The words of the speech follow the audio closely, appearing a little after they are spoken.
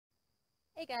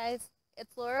Hey guys,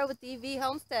 it's Laura with DV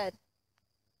Homestead.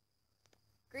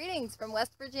 Greetings from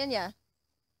West Virginia.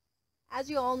 As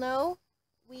you all know,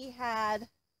 we had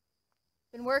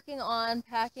been working on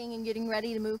packing and getting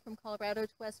ready to move from Colorado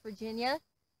to West Virginia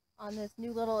on this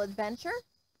new little adventure.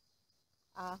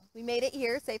 We made it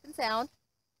here safe and sound.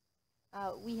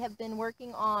 We have been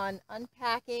working on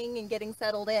unpacking and getting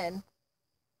settled in,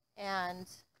 and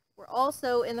we're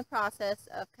also in the process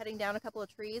of cutting down a couple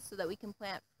of trees so that we can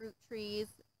plant fruit trees,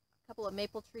 a couple of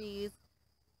maple trees,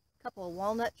 a couple of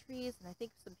walnut trees, and I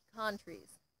think some pecan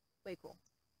trees. Way cool.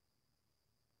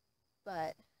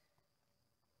 But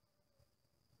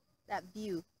that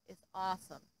view is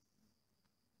awesome.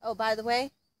 Oh, by the way,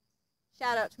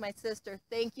 shout out to my sister.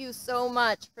 Thank you so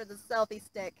much for the selfie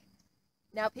stick.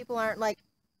 Now people aren't like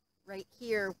right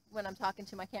here when I'm talking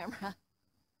to my camera.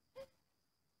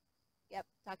 Yep,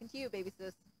 talking to you, baby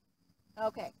sis.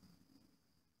 Okay.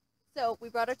 So we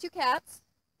brought our two cats.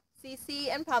 Cece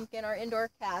and Pumpkin are indoor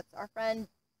cats. Our friend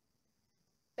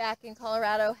back in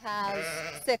Colorado has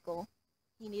Sickle.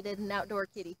 He needed an outdoor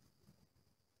kitty.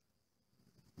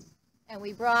 And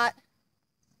we brought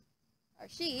our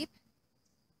sheep.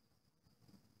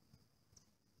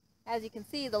 As you can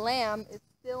see, the lamb is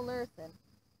still nursing.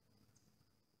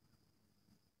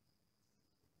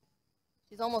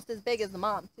 She's almost as big as the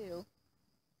mom, too.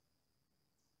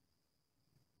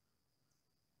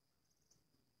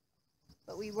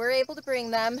 But we were able to bring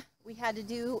them. We had to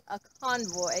do a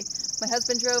convoy. My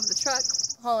husband drove the truck,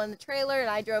 hauling the trailer, and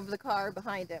I drove the car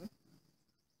behind him.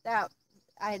 I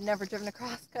had never driven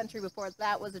across country before.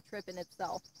 That was a trip in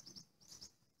itself.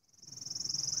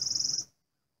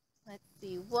 Let's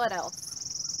see, what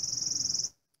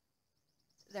else?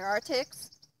 There are ticks.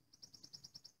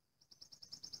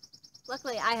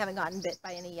 Luckily, I haven't gotten bit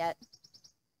by any yet.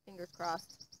 Fingers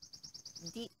crossed.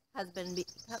 Deet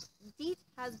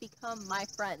has become my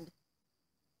friend.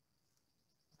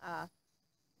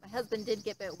 My husband did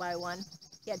get bit by one.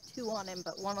 He had two on him,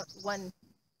 but one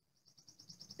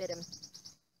bit him.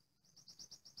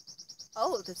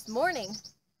 Oh, this morning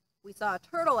we saw a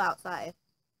turtle outside,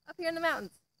 up here in the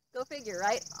mountains. Go figure,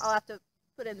 right? I'll have to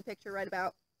put in the picture right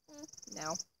about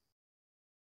now.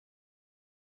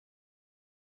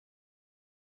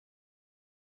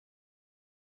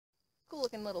 Cool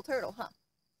looking little turtle, huh?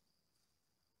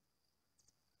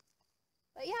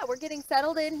 But yeah, we're getting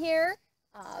settled in here.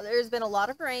 There's been a lot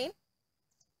of rain,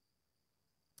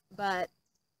 but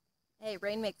hey,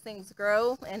 rain makes things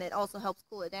grow, and it also helps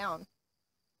cool it down.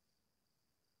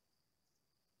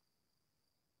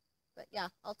 But yeah,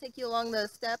 I'll take you along the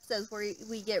steps as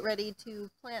we get ready to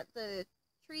plant the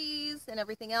trees and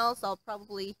everything else. I'll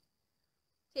probably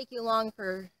take you along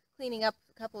for cleaning up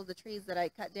a couple of the trees that I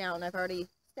cut down. I've already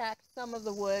stacked some of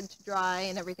the wood to dry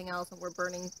and everything else, and we're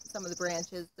burning some of the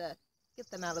branches to get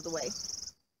them out of the way.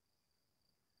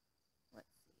 Let's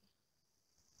see.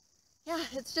 Yeah,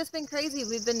 it's just been crazy.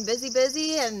 We've been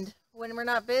busy, and when we're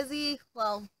not busy,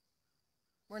 well,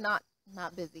 we're not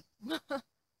busy.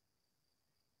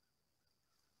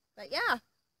 But yeah,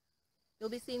 you'll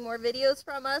be seeing more videos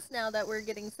from us now that we're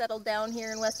getting settled down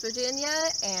here in West Virginia.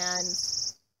 And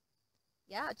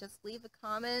yeah, just leave a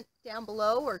comment down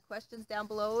below or questions down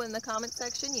below in the comment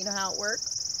section. You know how it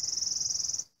works.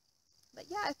 But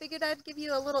yeah, I figured I'd give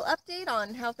you a little update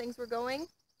on how things were going.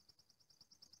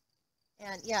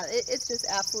 And yeah, it's just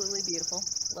absolutely beautiful.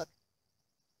 Look.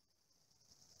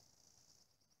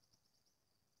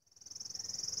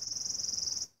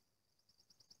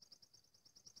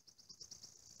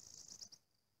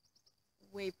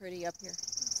 Way pretty up here.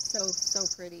 So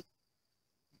pretty.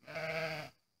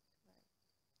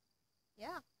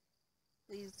 Yeah.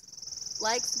 Please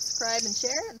like, subscribe, and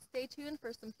share, and stay tuned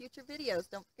for some future videos.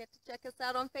 Don't forget to check us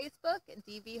out on Facebook and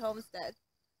DV Homestead.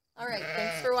 All right,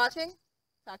 thanks for watching.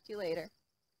 Talk to you later.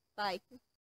 Bye.